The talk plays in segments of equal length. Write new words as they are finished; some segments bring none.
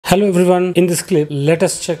Hello everyone, in this clip let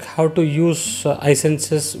us check how to use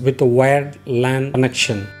i-SENSYS with a wired LAN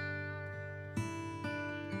connection.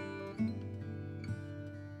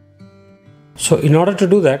 So in order to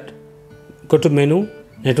do that, go to menu,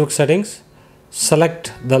 network settings,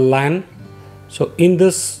 select the LAN. So in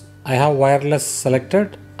this I have wireless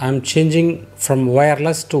selected. I am changing from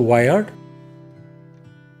wireless to wired.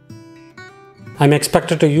 I am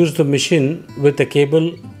expected to use the machine with a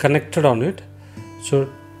cable connected on it. So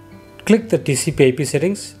click the TCP IP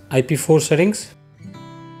settings, IP4 settings,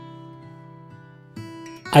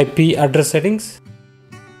 IP address settings,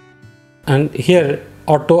 and here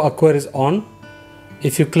auto acquire is on.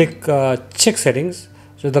 If you click check settings,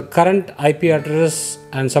 so the current IP address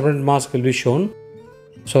and subnet mask will be shown.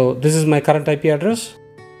 So this is my current IP address.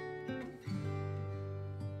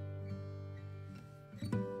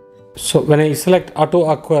 So when I select auto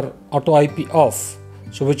acquire, auto IP off,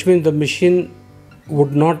 so which means the machine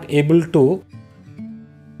would not able to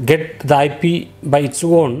get the IP by its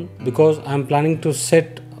own, because I am planning to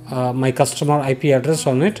set my customer IP address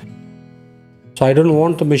on it. So I don't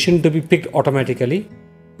want the machine to be picked automatically.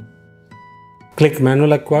 Click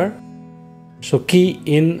manual acquire. So key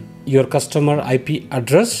in your customer IP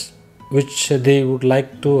address which they would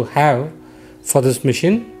like to have for this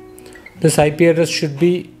machine. This IP address should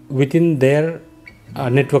be within their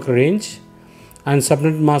network range, and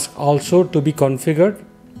subnet mask also to be configured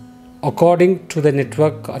according to the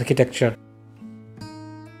network architecture.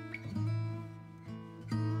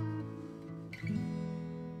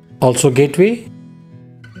 Also gateway.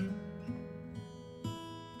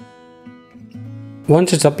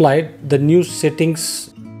 Once it's applied, the new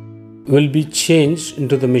settings will be changed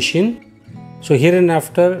into the machine. So here and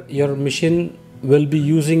after, your machine will be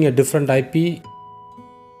using a different IP.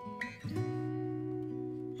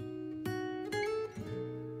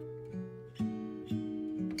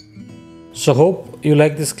 So hope you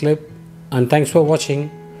like this clip, and thanks for watching.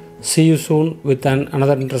 See you soon with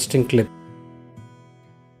another interesting clip.